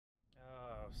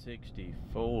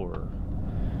64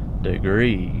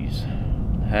 degrees,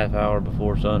 half hour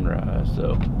before sunrise.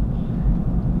 So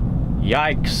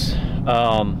yikes.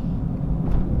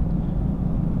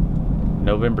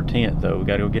 November 10th though, we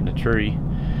gotta go get in the tree.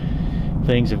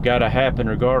 Things have got to happen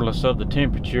regardless of the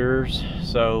temperatures.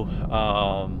 So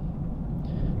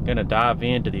gonna dive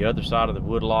into the other side of the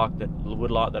woodlot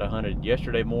that I hunted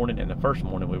yesterday morning and the first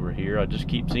morning we were here. I just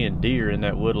keep seeing deer in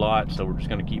that woodlot, so we're just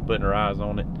gonna keep putting our eyes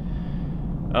on it.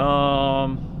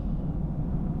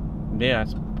 Yeah,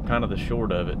 it's kind of the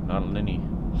short of it. Not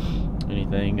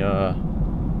anything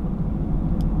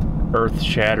earth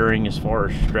shattering as far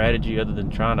as strategy, other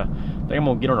than I think I'm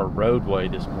gonna get on a roadway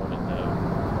this morning though.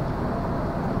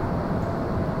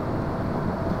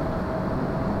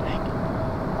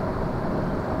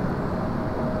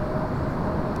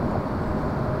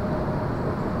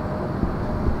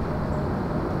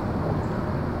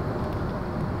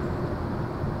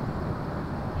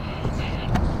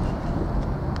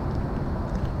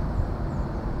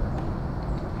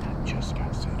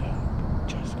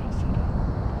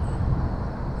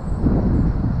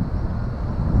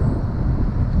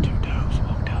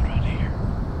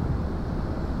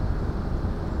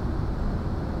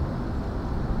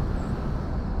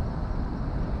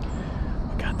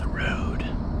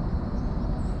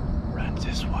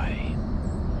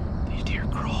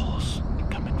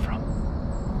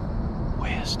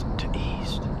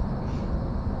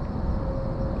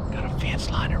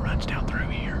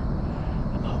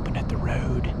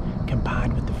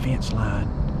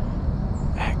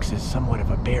 Somewhat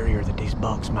of a barrier that these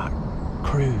bucks might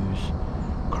cruise,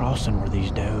 crossing where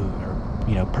these does are,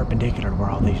 you know, perpendicular to where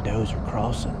all these does are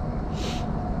crossing.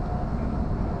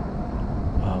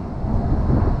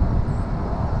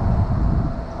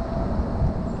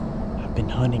 I've been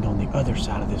hunting on the other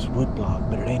side of this wood block,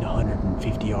 but it ain't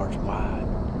 150 yards wide.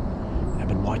 I've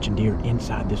been watching deer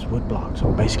inside this wood block,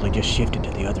 so I basically just shifted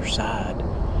to the other side.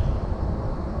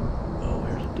 Oh,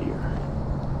 there's a deer.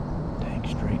 Dang,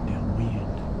 straight downwind.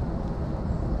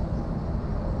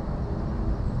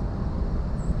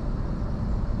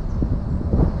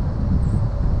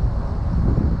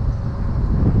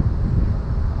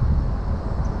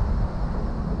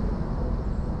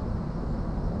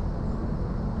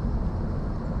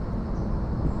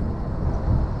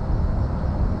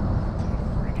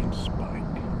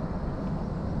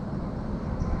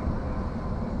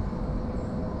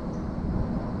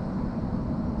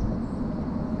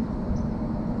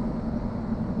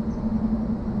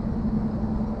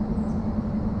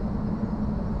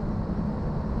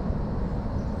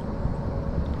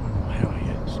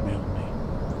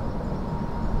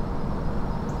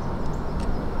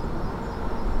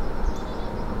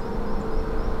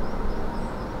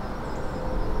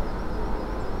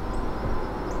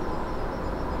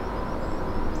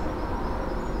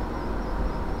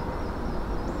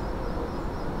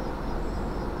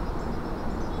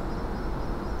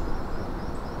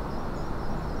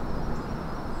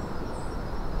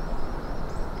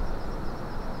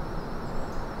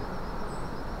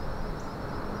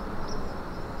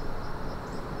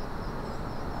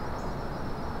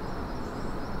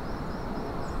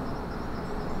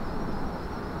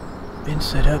 Been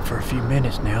set up for a few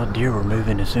minutes now. Deer were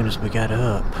moving as soon as we got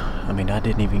up. I mean, I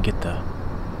didn't even get the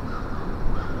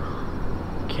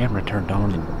camera turned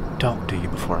on and talk to you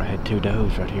before I had two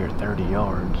does right here at 30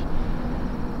 yards.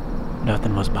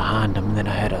 Nothing was behind them. And then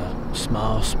I had a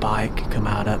small spike come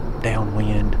out up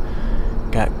downwind,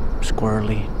 got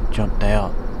squirrely, jumped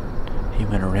out. He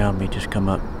went around me, just come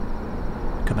out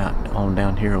on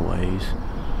down here a ways.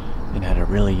 And had a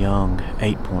really young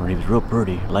 8-pointer. He was real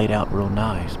pretty, laid out real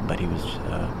nice, but he was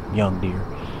young deer.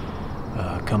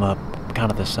 Come up kind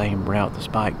of the same route the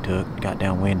spike took, got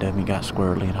downwind of him, he got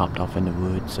squirrely and hopped off in the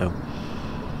woods. So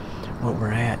what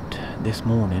we're at this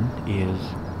morning is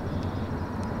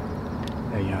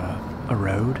a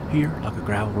road here, like a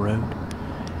gravel road,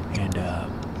 and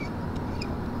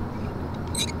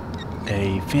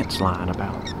a fence line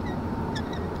about,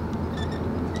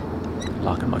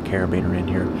 locking my carabiner in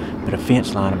here, but a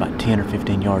fence line about 10 or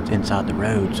 15 yards inside the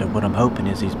road. So what I'm hoping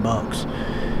is these bucks,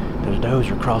 those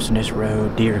does are crossing this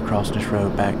road, deer are crossing this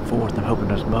road back and forth. I'm hoping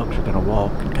those bucks are going to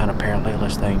walk and kind of parallel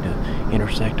this thing to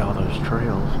intersect all those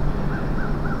trails.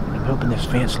 And I'm hoping this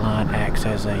fence line acts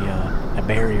as a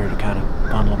barrier to kind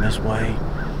of funnel them this way.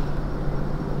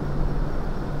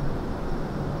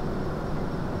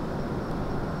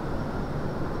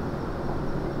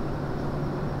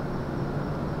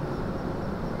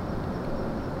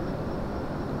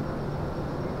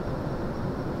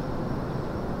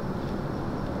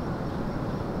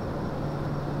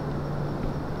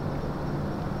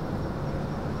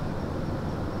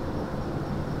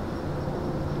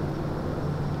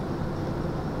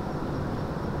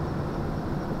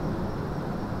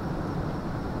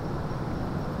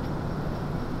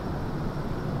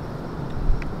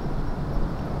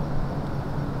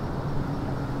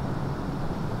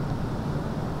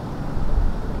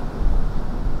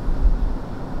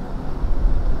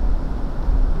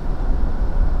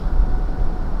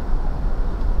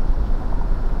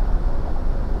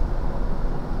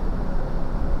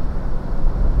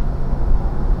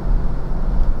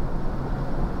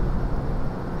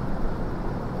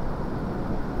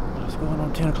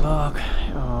 o'clock.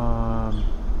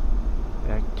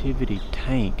 Activity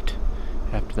tanked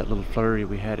after that little flurry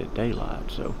we had at daylight,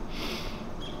 so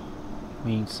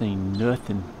we ain't seen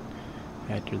nothing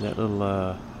after that little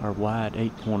our wide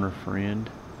 8-pointer friend.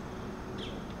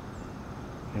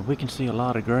 And we can see a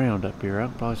lot of ground up here. I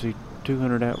can probably see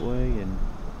 200 that way and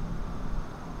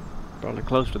probably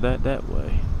close to that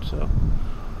way. So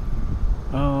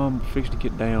fixing to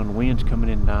get down. The wind's coming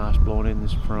in nice, blowing in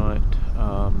this front.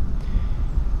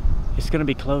 It's gonna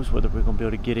be close whether we're gonna be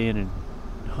able to get in and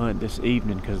hunt this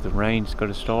evening because the rain's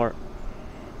gonna start.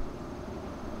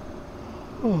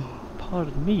 Oh,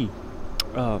 pardon me.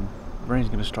 Rain's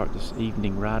gonna start this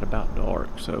evening right about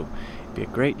dark, so it'd be a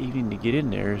great evening to get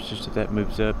in there. It's just if that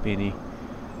moves up any,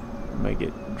 we may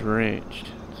get drenched.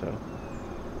 So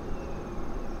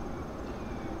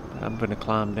I'm gonna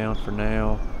climb down for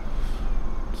now.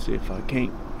 See if I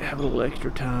can't have a little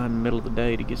extra time in the middle of the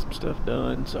day to get some stuff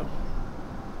done. So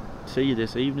see you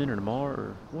this evening or tomorrow,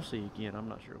 or we'll see you again. I'm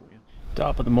not sure when.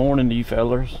 Top of the morning to you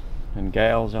fellers and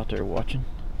gals out there watching.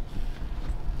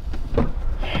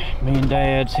 Me and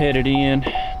Dad's headed in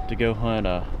to go hunt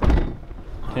a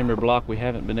timber block we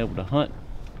haven't been able to hunt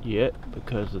yet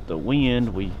because of the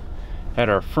wind. We had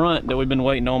our front that we've been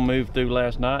waiting on moved through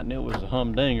last night, and it was a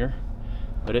humdinger,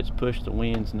 but it's pushed the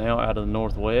winds now out of the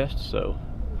northwest, so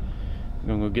we're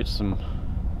gonna go get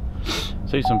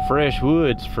see some fresh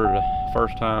woods for the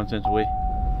first time since we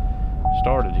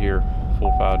started here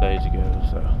 4 or 5 days ago.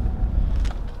 So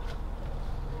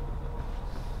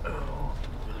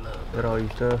got all your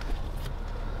stuff.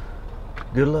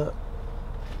 Good luck.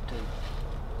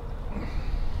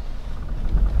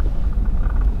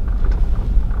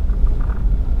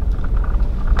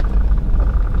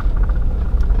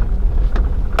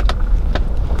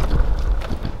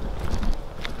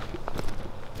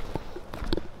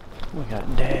 We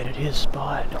got Dad at his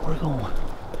spot. We're going to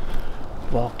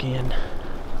walk in.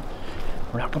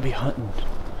 We're not going to be hunting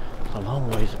a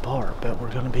long ways apart, but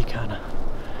we're going to be kind of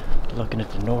looking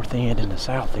at the north end and the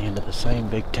south end of the same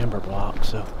big timber block.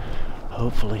 So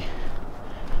hopefully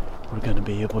we're going to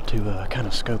be able to kind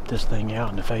of scope this thing out,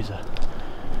 and if there's a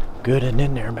good one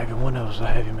in there, maybe one of us will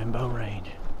have him in bow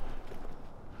range.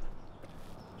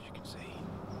 As you can see,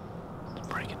 it's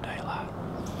breaking daylight.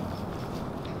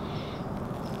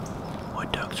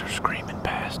 Wood ducks are screaming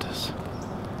past us.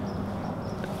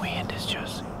 The wind is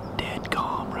just dead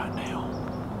calm right now.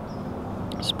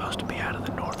 It's supposed to be out of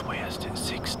the northwest at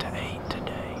 6 to 8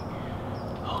 today.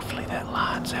 Hopefully that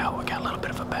lines out. We got a little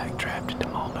bit of a backdraft at the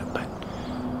moment, but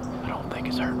I don't think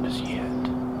it's hurting us yet.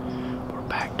 We're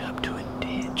backed up to a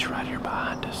ditch right here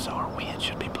behind us, so our wind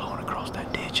should be blowing across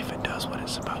that ditch if it does what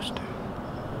it's supposed to.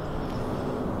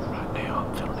 Right now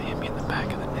I'm feeling him in the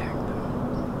back of the neck though.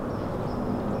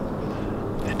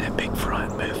 And that big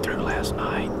front moved through last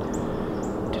night.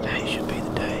 Today should be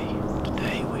the day.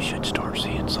 Today we should start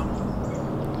seeing some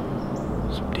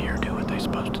deer do what they're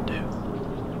supposed to do.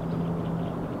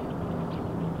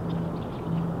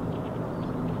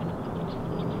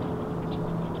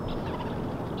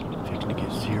 Fixing to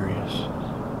get serious.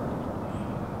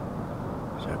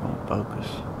 Is that gonna focus?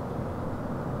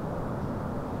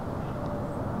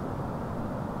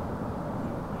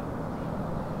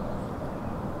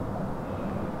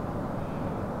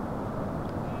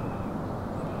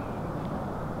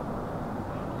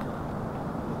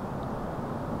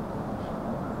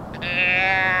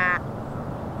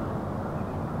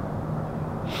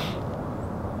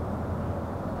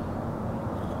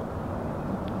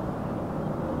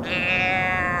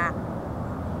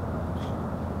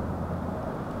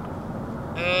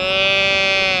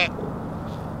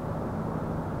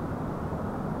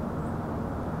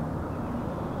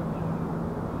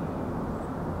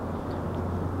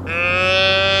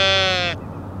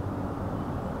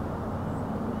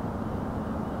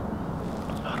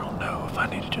 I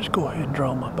need to just go ahead and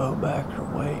draw my bow back or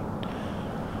wait.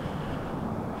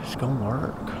 It's gonna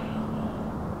work.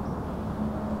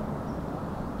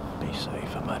 Be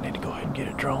safe. I might need to go ahead and get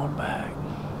it drawn back.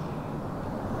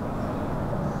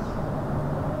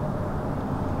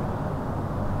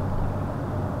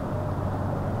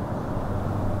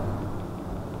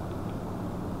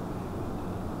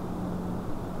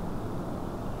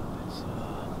 It's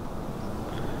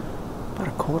about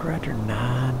a quarter after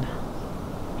 9.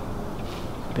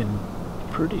 Been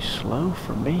pretty slow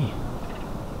for me.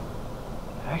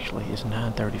 Actually, it's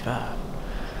 9:35,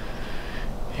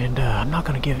 and I'm not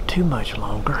going to give it too much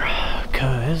longer,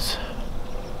 because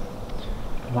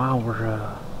while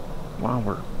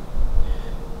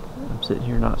I'm sitting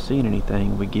here not seeing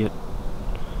anything, we get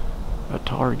a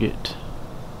target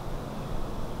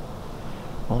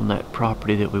on that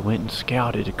property that we went and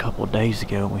scouted a couple of days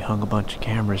ago. We hung a bunch of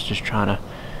cameras just trying to,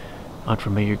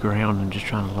 unfamiliar ground, and just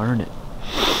trying to learn it,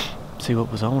 see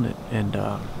what was on it. And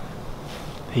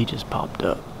he just popped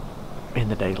up in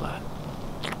the daylight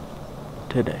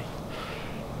today.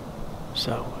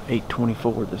 So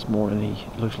 8:24 this morning.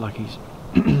 He looks like he's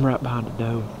right behind the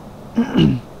doe.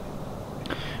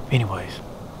 Anyways,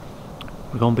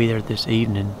 we're gonna be there this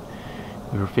evening.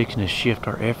 We were fixing to shift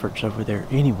our efforts over there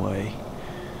anyway,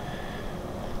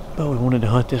 but we wanted to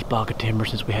hunt this block of timber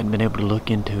since we hadn't been able to look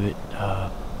into it.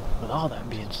 With all that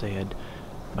being said,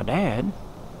 my dad,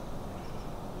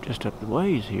 just up the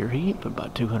ways here, he ain't but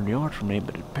about 200 yards from me,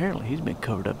 but apparently he's been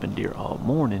covered up in deer all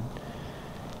morning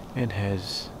and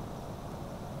has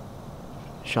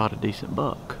shot a decent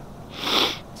buck.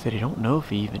 Said he don't know if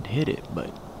he even hit it,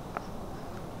 but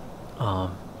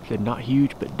said not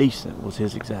huge but decent was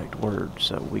his exact word.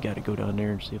 So we got to go down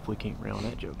there and see if we can't round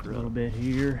that joker up. A little bit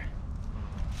here.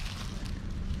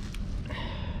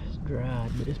 It's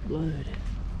dried, but it's blood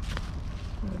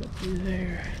right up through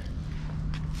there.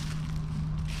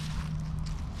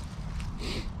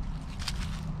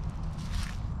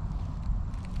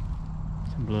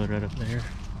 Some blood right up there.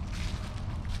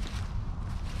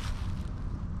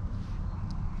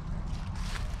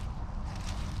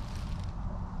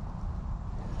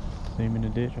 See him in the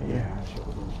ditch right there? Yeah, I sure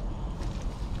do.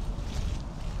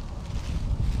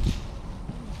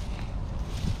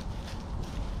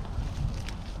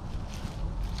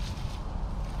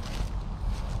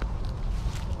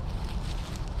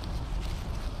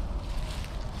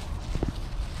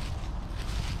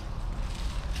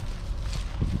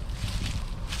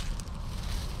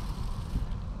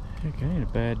 Heck, ain't a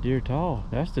bad deer at all.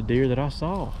 That's the deer that I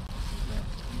saw.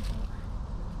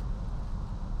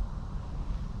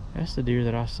 That's the deer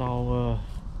that I saw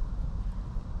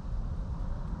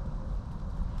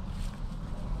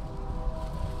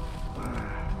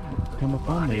come up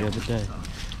on me the other day.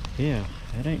 Yeah,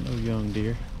 that ain't no young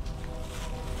deer.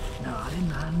 No,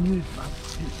 I knew it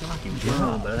felt like it was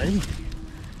young, buddy.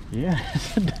 Yeah,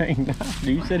 it's a dang nice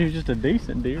deer. You said he was just a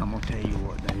decent deer. I'm gonna tell you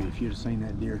what, Dave, if you'd have seen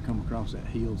that deer come across that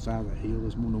hill, side of that hill,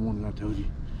 this one, the one that I told you,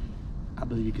 I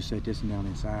believe you could set this one down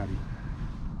inside you.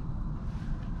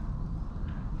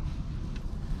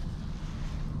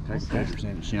 Take a picture,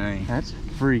 send it to Shane. That's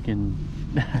freaking,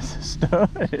 that's a stud.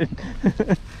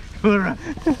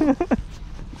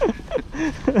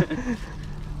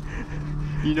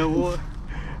 You know what?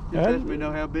 You let me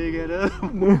know how big that is.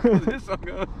 This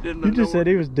sucker didn't You just said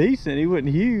he was decent, he wasn't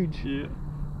huge. Yeah.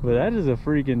 But that is a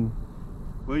freaking...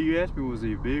 Well, you asked me, was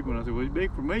he big? When I said, well, he's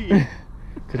big for me.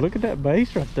 Cause look at that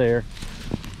base right there.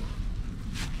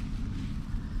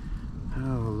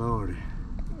 Oh, Lordy.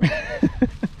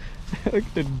 Look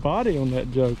at the body on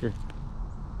that joker.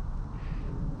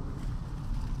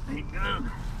 Ain't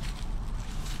gonna.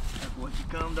 That's what you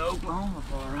come to Oklahoma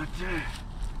for right there.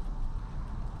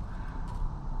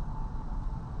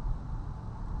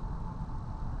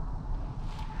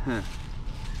 Huh.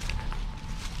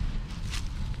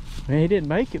 Man, he didn't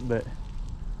make it, but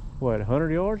what,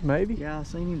 100 yards maybe? Yeah, I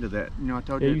seen him to that. You know, I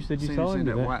told you. Yeah, you said you saw him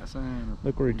to that white sign.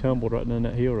 Look where he tumbled right down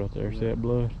that hill right there. Yeah. See that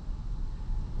blood?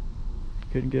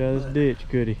 Couldn't get out of this ditch,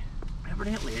 could he?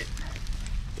 Evidently,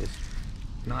 it's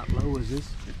not low as this.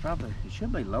 It's probably, it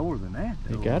should be lower than that.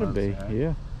 Though, It gotta be,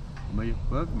 yeah. I mean, it's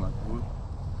bugging like wood.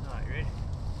 All right, ready?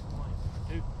 1,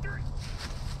 2, 3.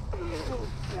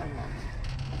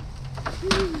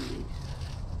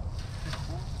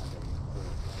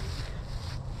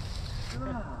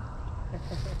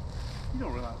 You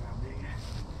don't realize how big.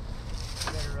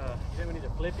 Better, you think we need to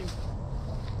flip him?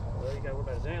 Well, you gotta worry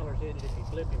about his antlers hitting it. If you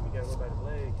flip him, you gotta worry about his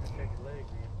legs. Check his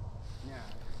legs in. Yeah.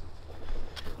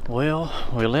 Well,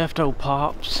 we left old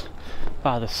Pops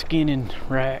by the skinning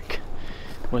rack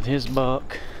with his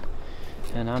buck,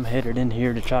 and I'm headed in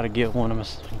here to try to get one of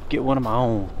my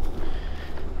own.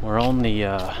 We're on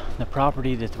the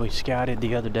property that we scouted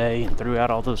the other day and threw out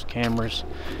all those cameras.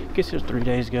 I guess it was 3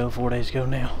 days ago, 4 days ago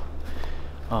now.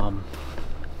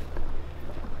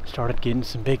 Started getting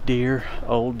some big deer,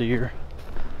 old deer,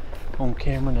 on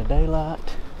camera in the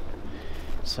daylight.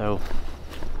 So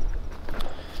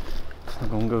we're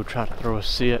gonna go try to throw a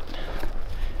sit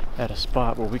at a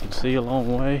spot where we can see a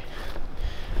long way.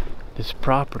 This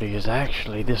property is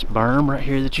actually this berm right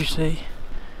here that you see.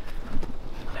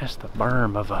 That's the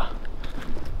berm of a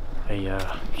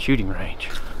shooting range,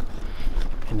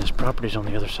 and this property's on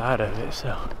the other side of it.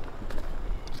 So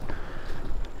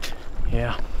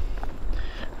yeah,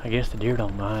 I guess the deer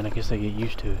don't mind. I guess they get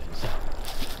used to it. So.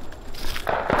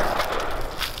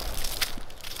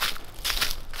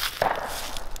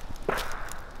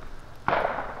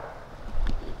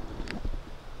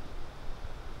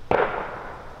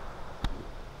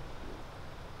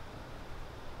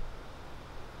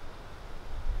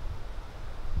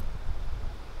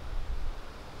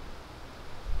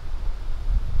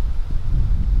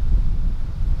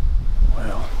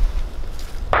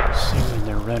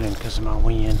 running because of my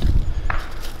wind,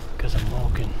 because I'm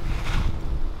walking.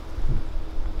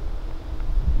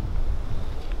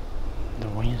 The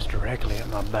wind's directly at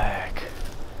my back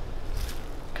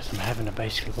because I'm having to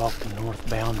basically walk the north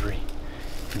boundary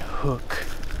and hook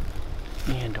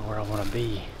into where I want to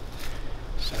be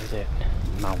so that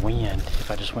my wind, if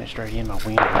I just went straight in, my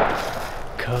wind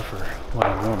would cover what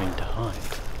I'm wanting to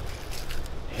hunt.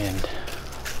 And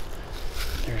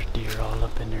there's deer all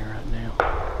up in there right now.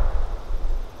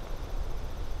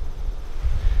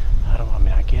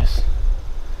 I guess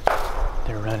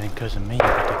they're running because of me,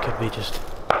 but they could be just,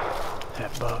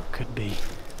 that buck could be,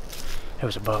 there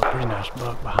was a buck, pretty nice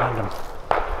buck behind them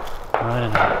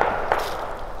running them.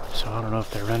 So I don't know if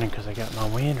they're running because they got my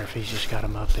wind or if he's just got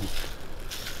them up and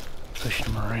pushing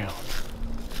them around.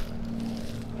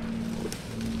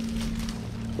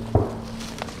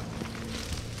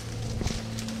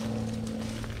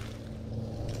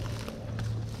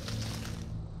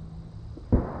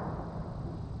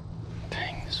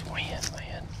 Dang, this wind,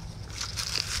 man.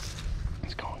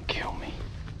 It's going to kill me.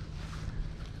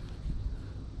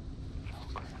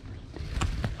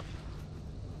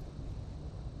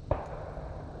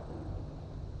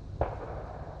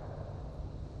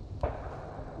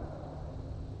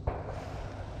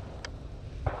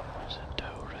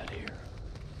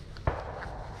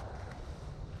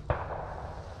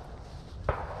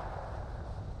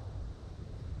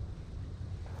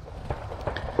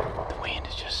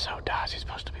 It's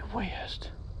supposed to be west,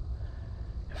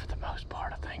 and for the most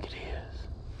part I think it is,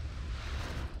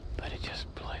 but it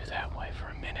just blew that way for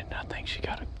a minute and I think she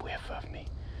got a whiff of me.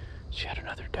 She had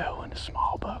another doe and a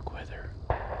small buck with her,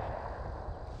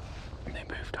 and they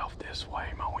moved off this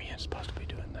way. My wind's supposed to be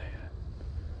doing that.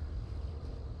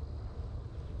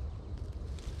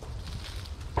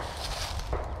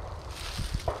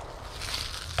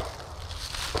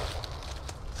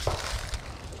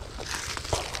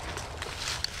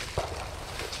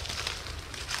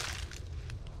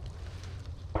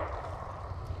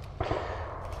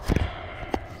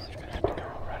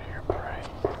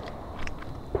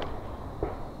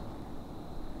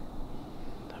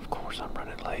 I'm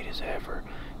running late as ever.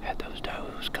 Had those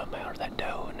does come out, or that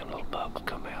doe and them little bucks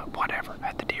come out, whatever,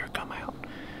 had the deer come out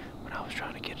when I was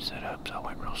trying to get it set up, so I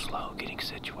went real slow getting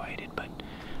situated, but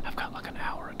I've got like an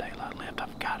hour of daylight left.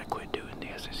 I've got to quit doing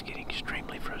this. It's getting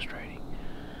extremely frustrating.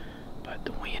 But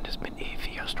the wind has been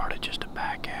iffy. I started just to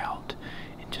back out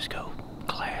and just go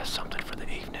class something for the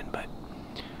evening, but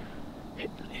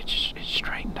it's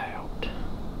straightened out.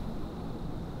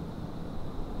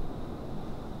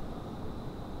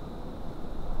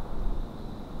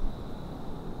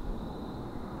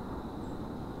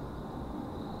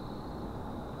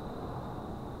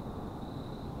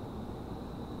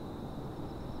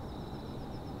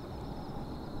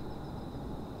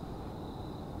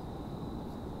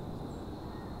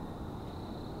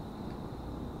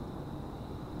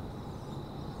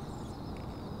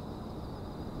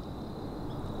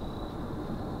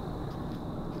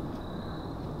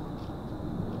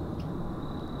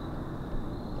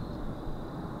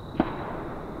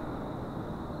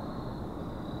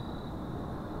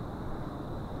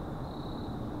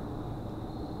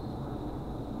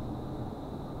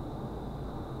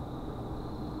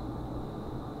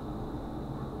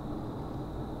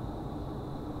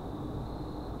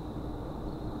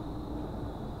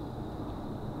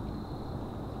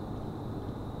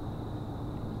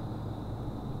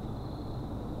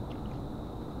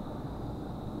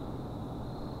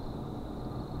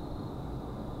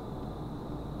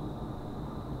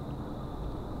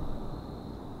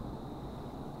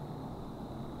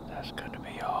 That's going to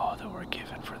be all that we're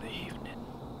given for the evening.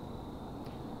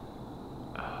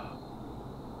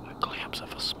 A glimpse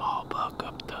of a small buck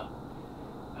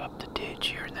up the ditch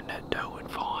here, and then that doe and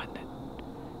fawn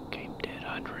that came dead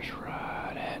under us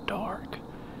right at dark.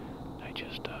 They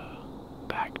just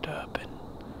backed up and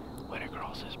went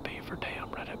across this beaver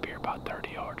dam right up here about 30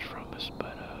 yards from us,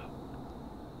 but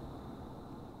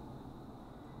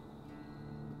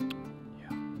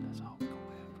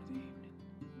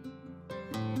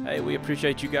hey, we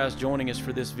appreciate you guys joining us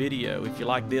for this video. If you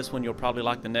like this one, you'll probably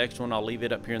like the next one. I'll leave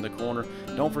it up here in the corner.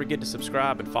 Don't forget to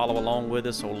subscribe and follow along with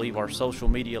us, or leave our social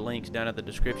media links down at the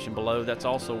description below. That's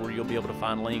also where you'll be able to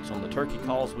find links on the turkey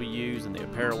calls we use and the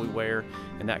apparel we wear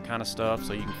and that kind of stuff.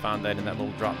 So you can find that in that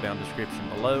little drop down description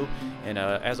below. And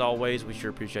as always, we sure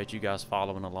appreciate you guys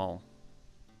following along.